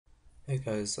Hey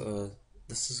guys,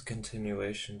 this is a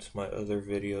continuation to my other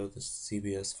video, the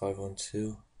CBS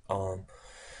 512.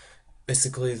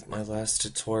 Basically, my last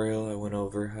tutorial I went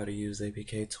over how to use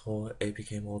APK tool,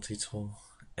 APK multi-tool,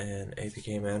 and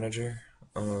APK manager.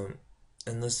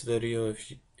 In this video,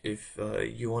 if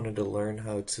you wanted to learn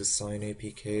how to sign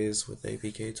APKs with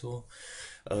APK tool,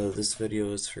 this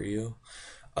video is for you.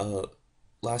 Uh,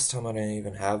 Last time I didn't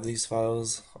even have these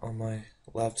files on my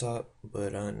laptop,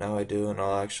 but now I do, and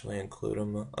I'll actually include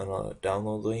them on a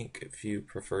download link if you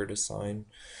prefer to sign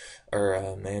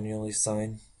or manually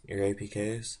sign your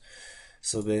APKs.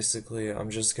 So basically,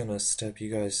 I'm just gonna step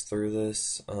you guys through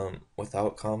this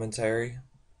without commentary,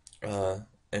 and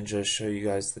just show you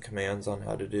guys the commands on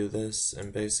how to do this.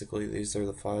 And basically, these are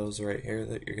the files right here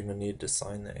that you're gonna need to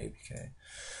sign the APK.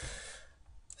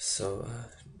 So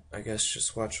I guess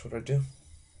just watch what I do.